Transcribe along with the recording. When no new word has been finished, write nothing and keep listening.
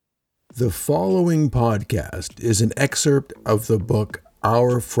The following podcast is an excerpt of the book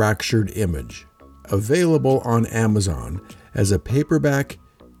Our Fractured Image, available on Amazon as a paperback,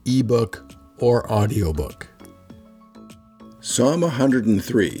 ebook, or audiobook. Psalm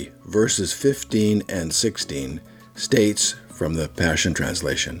 103, verses 15 and 16, states from the Passion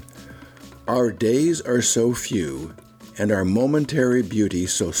Translation, "Our days are so few, and our momentary beauty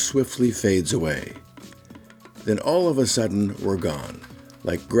so swiftly fades away. Then all of a sudden we're gone,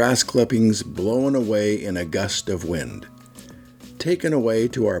 like grass clippings blown away in a gust of wind, taken away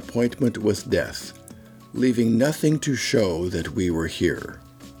to our appointment with death, leaving nothing to show that we were here."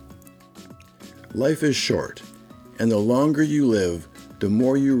 Life is short, and the longer you live, the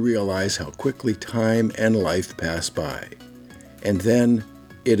more you realize how quickly time and life pass by. And then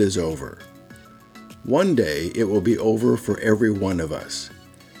it is over. One day it will be over for every one of us.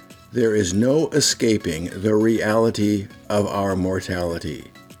 There is no escaping the reality of our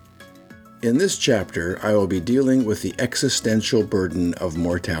mortality. In this chapter, I will be dealing with the existential burden of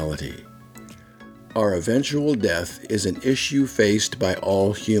mortality. Our eventual death is an issue faced by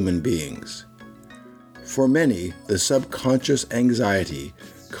all human beings. For many, the subconscious anxiety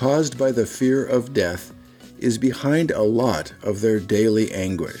caused by the fear of death is behind a lot of their daily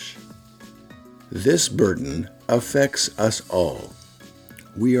anguish. This burden affects us all.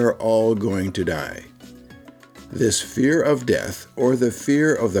 We are all going to die. This fear of death, or the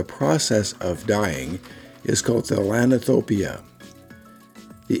fear of the process of dying, is called thanatophobia.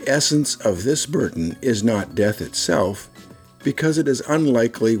 The essence of this burden is not death itself, because it is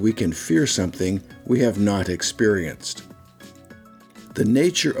unlikely we can fear something we have not experienced. The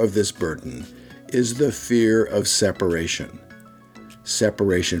nature of this burden is the fear of separation.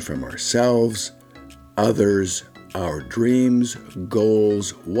 Separation from ourselves, others, our dreams, goals,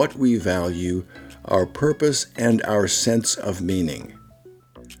 what we value, our purpose, and our sense of meaning.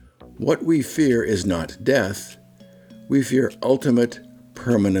 What we fear is not death. We fear ultimate,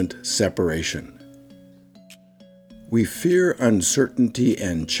 permanent separation. We fear uncertainty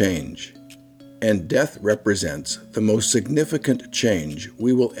and change, and death represents the most significant change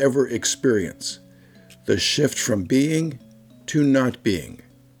we will ever experience, the shift from being to not being.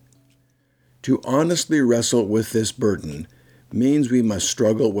 To honestly wrestle with this burden means we must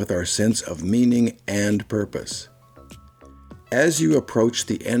struggle with our sense of meaning and purpose. As you approach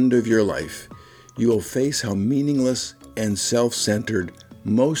the end of your life, you will face how meaningless and self-centered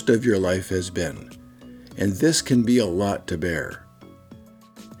most of your life has been, and this can be a lot to bear.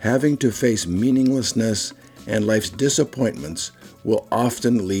 Having to face meaninglessness and life's disappointments will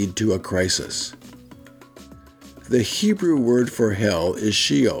often lead to a crisis. The Hebrew word for hell is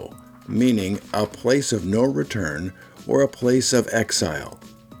Sheol, meaning a place of no return or a place of exile.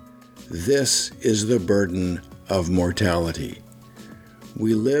 This is the burden of mortality.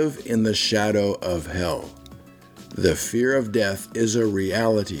 We live in the shadow of hell. The fear of death is a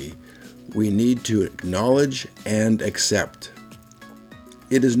reality we need to acknowledge and accept.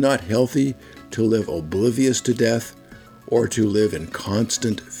 It is not healthy to live oblivious to death or to live in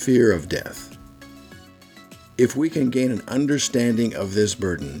constant fear of death. If we can gain an understanding of this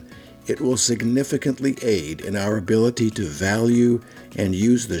burden, it will significantly aid in our ability to value and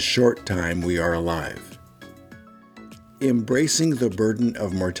use the short time we are alive. Embracing the burden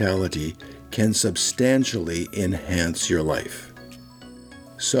of mortality can substantially enhance your life.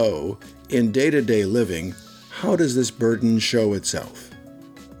 So, in day-to-day living, how does this burden show itself?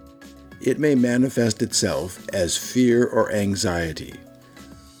 It may manifest itself as fear or anxiety.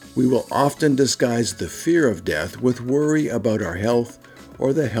 We will often disguise the fear of death with worry about our health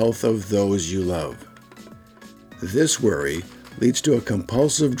or the health of those you love. This worry leads to a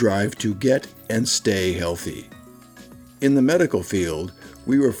compulsive drive to get and stay healthy. In the medical field,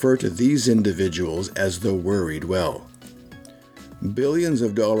 we refer to these individuals as the worried well. Billions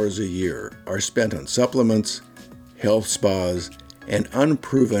of dollars a year are spent on supplements, health spas, and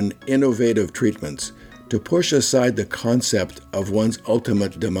unproven innovative treatments to push aside the concept of one's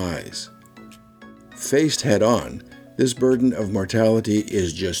ultimate demise. Faced head-on, this burden of mortality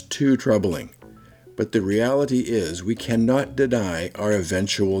is just too troubling, but the reality is we cannot deny our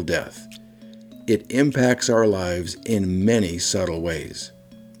eventual death. It impacts our lives in many subtle ways.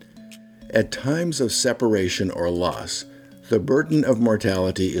 At times of separation or loss, the burden of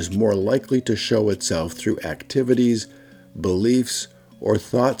mortality is more likely to show itself through activities, beliefs, or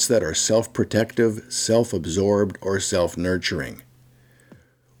thoughts that are self-protective, self-absorbed, or self-nurturing.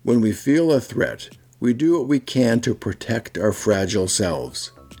 When we feel a threat, we do what we can to protect our fragile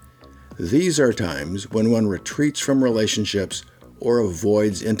selves. These are times when one retreats from relationships or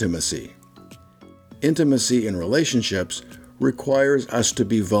avoids intimacy. Intimacy in relationships requires us to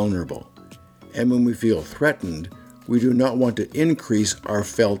be vulnerable, and when we feel threatened, we do not want to increase our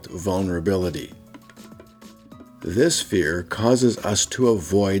felt vulnerability. This fear causes us to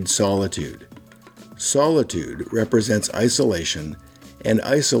avoid solitude. Solitude represents isolation, and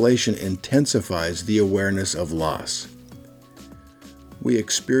isolation intensifies the awareness of loss. We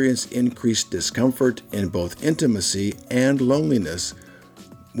experience increased discomfort in both intimacy and loneliness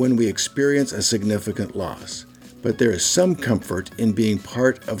when we experience a significant loss, but there is some comfort in being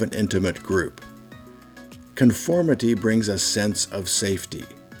part of an intimate group. Conformity brings a sense of safety.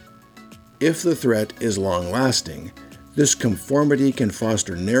 If the threat is long-lasting, this conformity can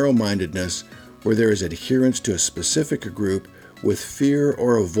foster narrow-mindedness where there is adherence to a specific group with fear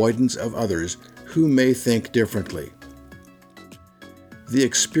or avoidance of others who may think differently. The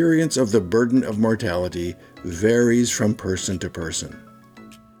experience of the burden of mortality varies from person to person.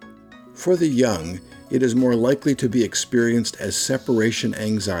 For the young, it is more likely to be experienced as separation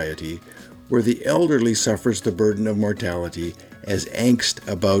anxiety, where the elderly suffers the burden of mortality as angst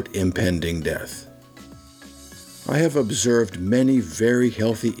about impending death. I have observed many very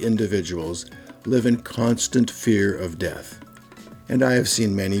healthy individuals live in constant fear of death, and I have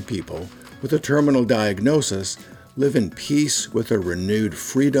seen many people with a terminal diagnosis live in peace with a renewed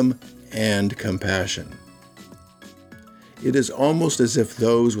freedom and compassion. It is almost as if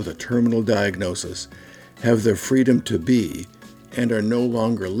those with a terminal diagnosis have the freedom to be and are no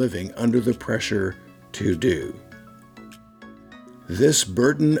longer living under the pressure to do. This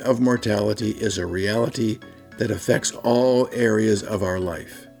burden of mortality is a reality that affects all areas of our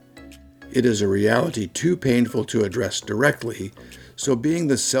life. It is a reality too painful to address directly, so being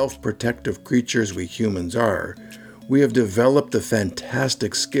the self-protective creatures we humans are, we have developed the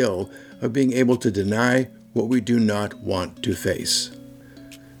fantastic skill of being able to deny what we do not want to face.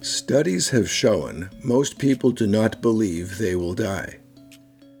 Studies have shown most people do not believe they will die.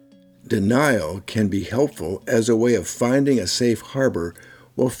 Denial can be helpful as a way of finding a safe harbor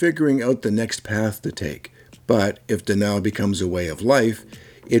while figuring out the next path to take, but if denial becomes a way of life,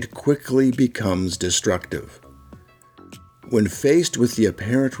 it quickly becomes destructive. When faced with the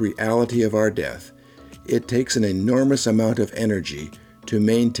apparent reality of our death, it takes an enormous amount of energy to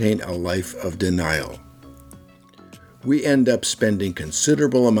maintain a life of denial. We end up spending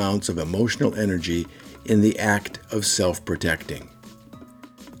considerable amounts of emotional energy in the act of self-protecting.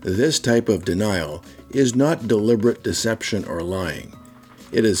 This type of denial is not deliberate deception or lying.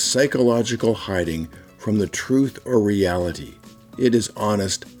 It is psychological hiding from the truth or reality. It is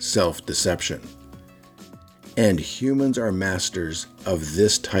honest self-deception. And humans are masters of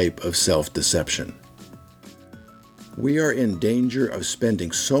this type of self-deception. We are in danger of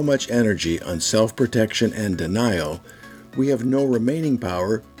spending so much energy on self-protection and denial, we have no remaining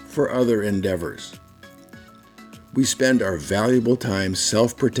power for other endeavors. We spend our valuable time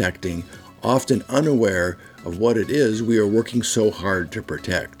self-protecting, often unaware of what it is we are working so hard to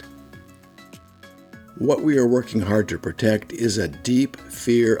protect. What we are working hard to protect is a deep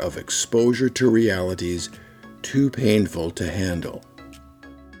fear of exposure to realities too painful to handle.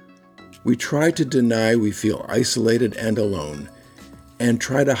 We try to deny we feel isolated and alone, and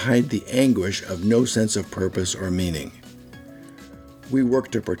try to hide the anguish of no sense of purpose or meaning. We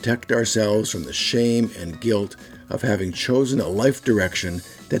work to protect ourselves from the shame and guilt of having chosen a life direction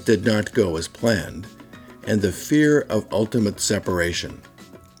that did not go as planned, and the fear of ultimate separation.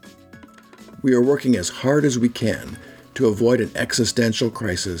 We are working as hard as we can to avoid an existential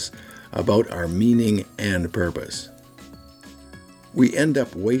crisis about our meaning and purpose. We end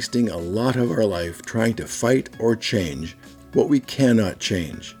up wasting a lot of our life trying to fight or change what we cannot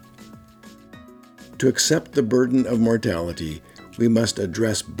change. To accept the burden of mortality, we must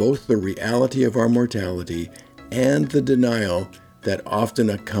address both the reality of our mortality and the denial that often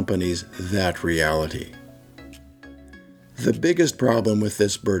accompanies that reality. The biggest problem with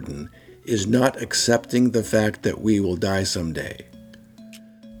this burden is not accepting the fact that we will die someday.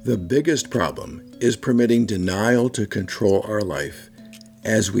 The biggest problem is permitting denial to control our life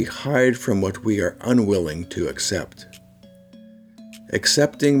as we hide from what we are unwilling to accept.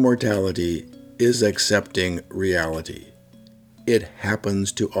 Accepting mortality is accepting reality. It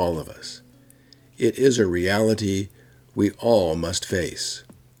happens to all of us. It is a reality we all must face.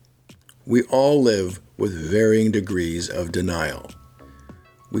 We all live with varying degrees of denial.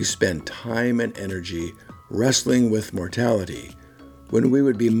 We spend time and energy wrestling with mortality when we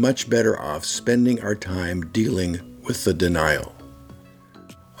would be much better off spending our time dealing with the denial.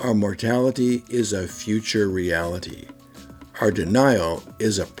 Our mortality is a future reality. Our denial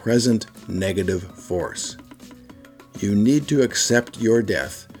is a present negative force. You need to accept your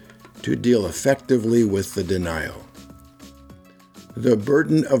death to deal effectively with the denial. The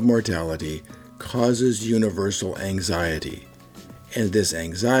burden of mortality causes universal anxiety, and this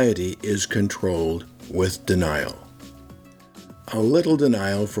anxiety is controlled with denial. A little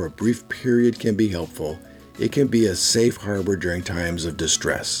denial for a brief period can be helpful. It can be a safe harbor during times of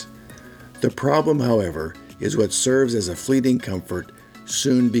distress. The problem, however, is what serves as a fleeting comfort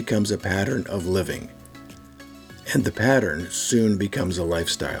soon becomes a pattern of living, and the pattern soon becomes a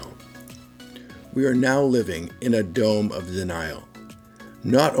lifestyle. We are now living in a dome of denial,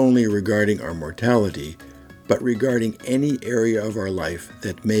 not only regarding our mortality, but regarding any area of our life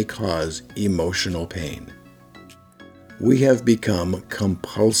that may cause emotional pain. We have become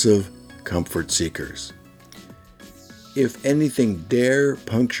compulsive comfort seekers. If anything dare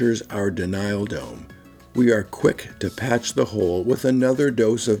punctures our denial dome, we are quick to patch the hole with another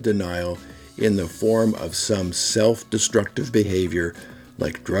dose of denial in the form of some self-destructive behavior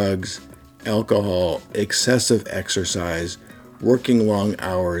like drugs, alcohol, excessive exercise, working long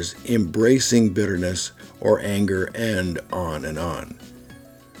hours, embracing bitterness or anger, and on and on.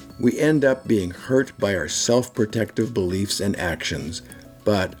 We end up being hurt by our self-protective beliefs and actions,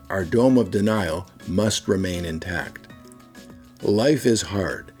 but our dome of denial must remain intact. Life is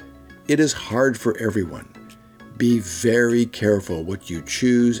hard. It is hard for everyone. Be very careful what you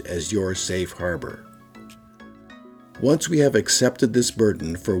choose as your safe harbor. Once we have accepted this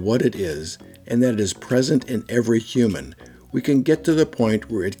burden for what it is, and that it is present in every human, we can get to the point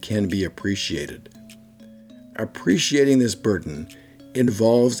where it can be appreciated. Appreciating this burden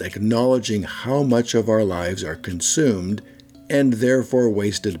involves acknowledging how much of our lives are consumed and therefore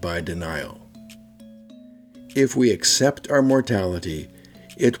wasted by denial. If we accept our mortality,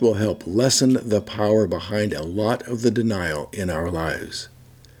 it will help lessen the power behind a lot of the denial in our lives.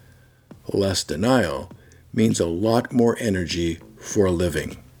 Less denial means a lot more energy for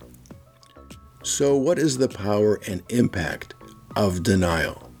living. So, what is the power and impact of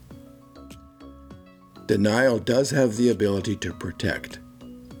denial? Denial does have the ability to protect,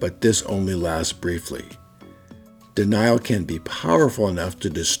 but this only lasts briefly. Denial can be powerful enough to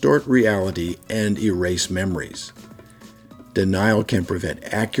distort reality and erase memories. Denial can prevent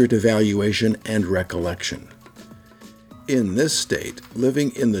accurate evaluation and recollection. In this state,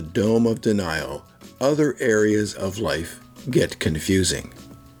 living in the dome of denial, other areas of life get confusing.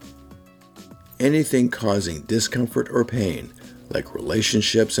 Anything causing discomfort or pain, like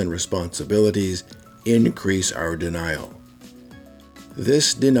relationships and responsibilities, increase our denial.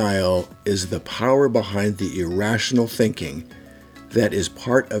 This denial is the power behind the irrational thinking that is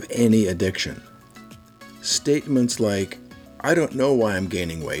part of any addiction. Statements like, "I don't know why I'm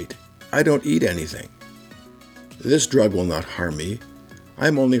gaining weight. I don't eat anything. This drug will not harm me.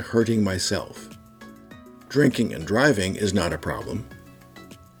 I'm only hurting myself. Drinking and driving is not a problem.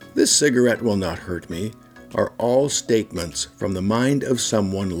 This cigarette will not hurt me," are all statements from the mind of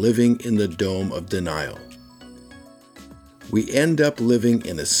someone living in the dome of denial. We end up living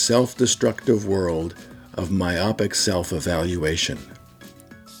in a self-destructive world of myopic self-evaluation.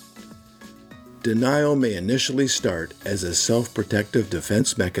 Denial may initially start as a self-protective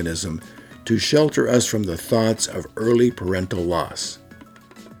defense mechanism to shelter us from the thoughts of early parental loss.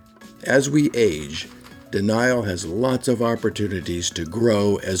 As we age, denial has lots of opportunities to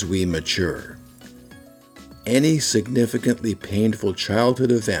grow as we mature. Any significantly painful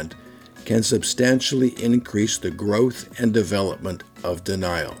childhood event can substantially increase the growth and development of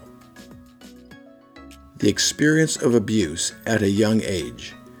denial. The experience of abuse at a young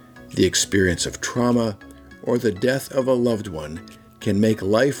age, the experience of trauma, or the death of a loved one can make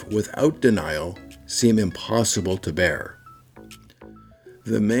life without denial seem impossible to bear.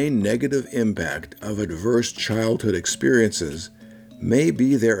 The main negative impact of adverse childhood experiences may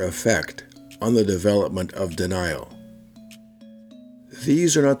be their effect on the development of denial.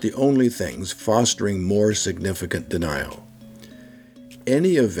 These are not the only things fostering more significant denial.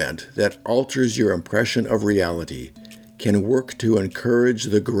 Any event that alters your impression of reality can work to encourage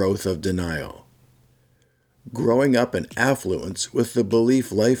the growth of denial. Growing up in affluence with the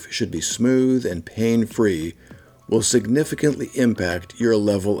belief life should be smooth and pain-free will significantly impact your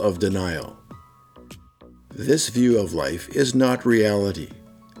level of denial. This view of life is not reality.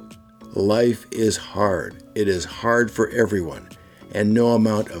 Life is hard. It is hard for everyone, and no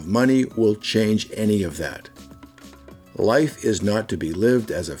amount of money will change any of that. Life is not to be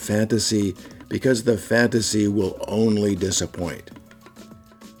lived as a fantasy because the fantasy will only disappoint.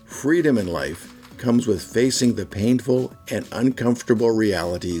 Freedom in life comes with facing the painful and uncomfortable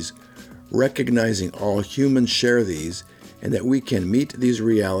realities, recognizing all humans share these, and that we can meet these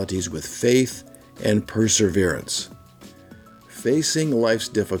realities with faith and perseverance. Facing life's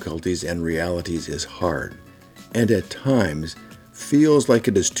difficulties and realities is hard, and at times, feels like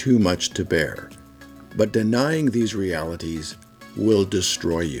it is too much to bear, but denying these realities will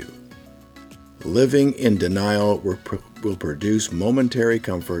destroy you. Living in denial will produce momentary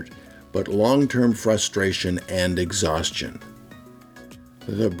comfort, but long-term frustration and exhaustion.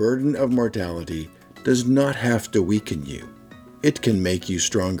 The burden of mortality does not have to weaken you. It can make you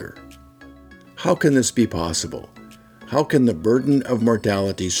stronger. How can this be possible? How can the burden of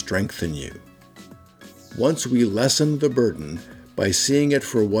mortality strengthen you? Once we lessen the burden by seeing it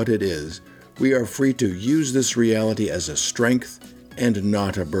for what it is, we are free to use this reality as a strength and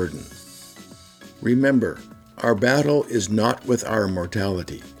not a burden. Remember, our battle is not with our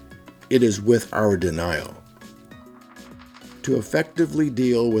mortality. It is with our denial. To effectively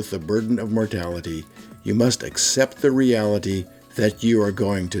deal with the burden of mortality, you must accept the reality that you are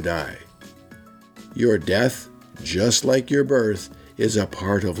going to die. Your death, just like your birth, is a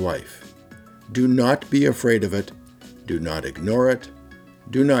part of life. Do not be afraid of it. Do not ignore it.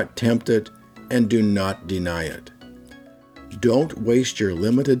 Do not tempt it, and do not deny it. Don't waste your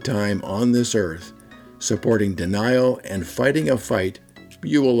limited time on this earth supporting denial and fighting a fight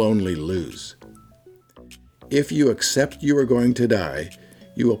you will only lose. If you accept you are going to die,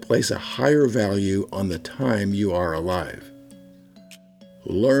 you will place a higher value on the time you are alive.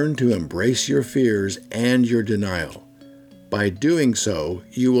 Learn to embrace your fears and your denial. By doing so,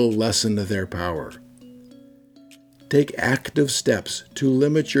 you will lessen their power. Take active steps to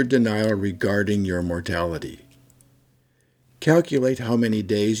limit your denial regarding your mortality. Calculate how many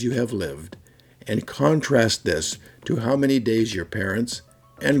days you have lived and contrast this to how many days your parents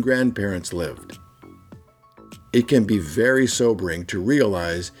and grandparents lived. It can be very sobering to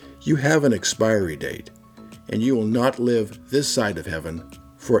realize you have an expiry date, and you will not live this side of heaven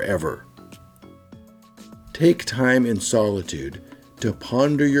forever. Take time in solitude to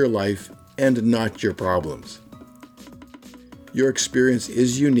ponder your life and not your problems. Your experience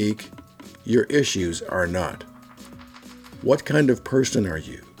is unique, your issues are not. What kind of person are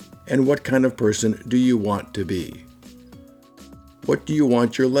you, and what kind of person do you want to be? What do you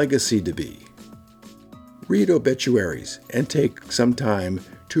want your legacy to be? Read obituaries and take some time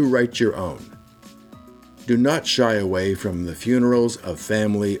to write your own. Do not shy away from the funerals of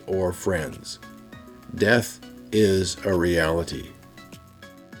family or friends. Death is a reality.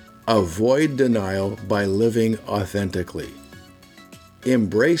 Avoid denial by living authentically.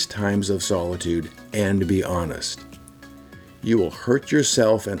 Embrace times of solitude and be honest. You will hurt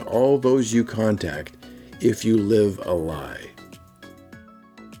yourself and all those you contact if you live a lie.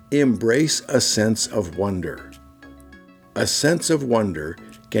 Embrace a sense of wonder. A sense of wonder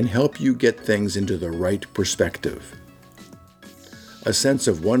can help you get things into the right perspective. A sense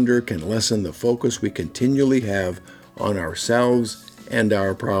of wonder can lessen the focus we continually have on ourselves and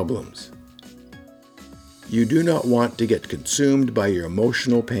our problems. You do not want to get consumed by your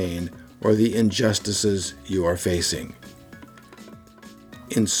emotional pain or the injustices you are facing.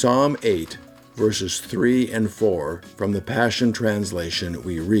 In Psalm 8, verses 3 and 4 from the Passion Translation,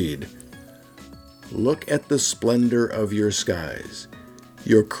 we read, "Look at the splendor of your skies,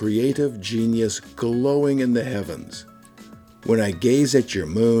 your creative genius glowing in the heavens. When I gaze at your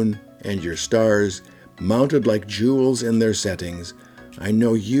moon and your stars, mounted like jewels in their settings, I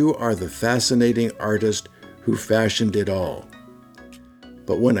know you are the fascinating artist who fashioned it all.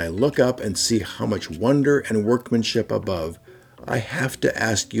 But when I look up and see how much wonder and workmanship above, I have to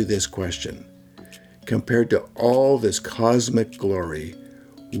ask you this question. Compared to all this cosmic glory,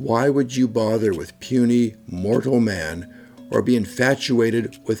 why would you bother with puny, mortal man or be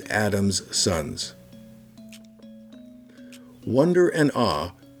infatuated with Adam's sons?" Wonder and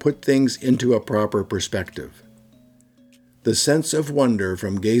awe put things into a proper perspective. The sense of wonder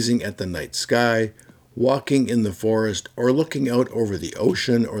from gazing at the night sky, walking in the forest, or looking out over the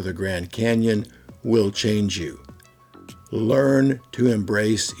ocean or the Grand Canyon will change you. Learn to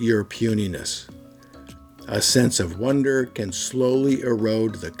embrace your puniness. A sense of wonder can slowly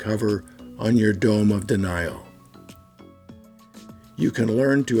erode the cover on your dome of denial. You can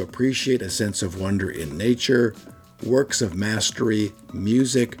learn to appreciate a sense of wonder in nature, works of mastery,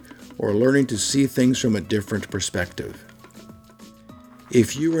 music, or learning to see things from a different perspective.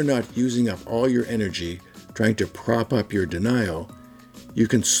 If you are not using up all your energy trying to prop up your denial, you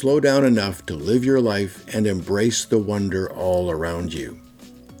can slow down enough to live your life and embrace the wonder all around you.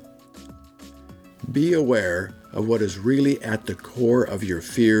 Be aware of what is really at the core of your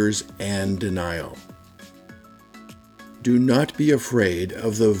fears and denial. Do not be afraid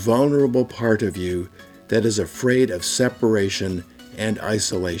of the vulnerable part of you that is afraid of separation and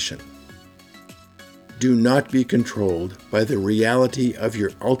isolation. Do not be controlled by the reality of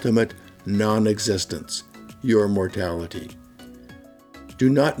your ultimate non-existence, your mortality. Do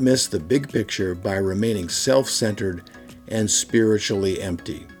not miss the big picture by remaining self-centered and spiritually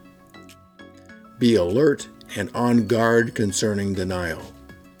empty. Be alert and on guard concerning denial.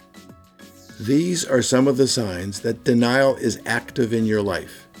 These are some of the signs that denial is active in your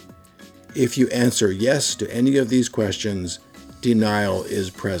life. If you answer yes to any of these questions, denial is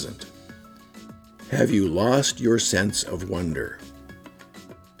present. Have you lost your sense of wonder?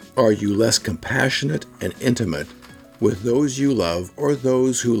 Are you less compassionate and intimate with those you love or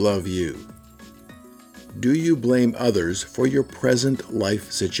those who love you? Do you blame others for your present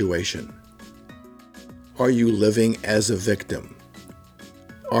life situation? Are you living as a victim?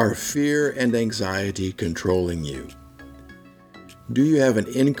 Are fear and anxiety controlling you? Do you have an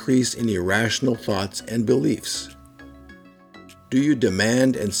increase in irrational thoughts and beliefs? Do you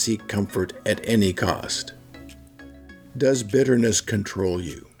demand and seek comfort at any cost? Does bitterness control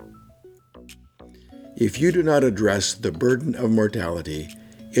you? If you do not address the burden of mortality,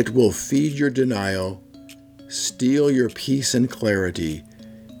 it will feed your denial, steal your peace and clarity,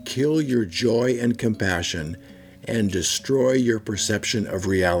 kill your joy and compassion, and destroy your perception of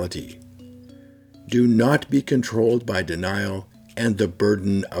reality. Do not be controlled by denial and the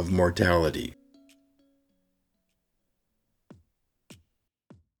burden of mortality.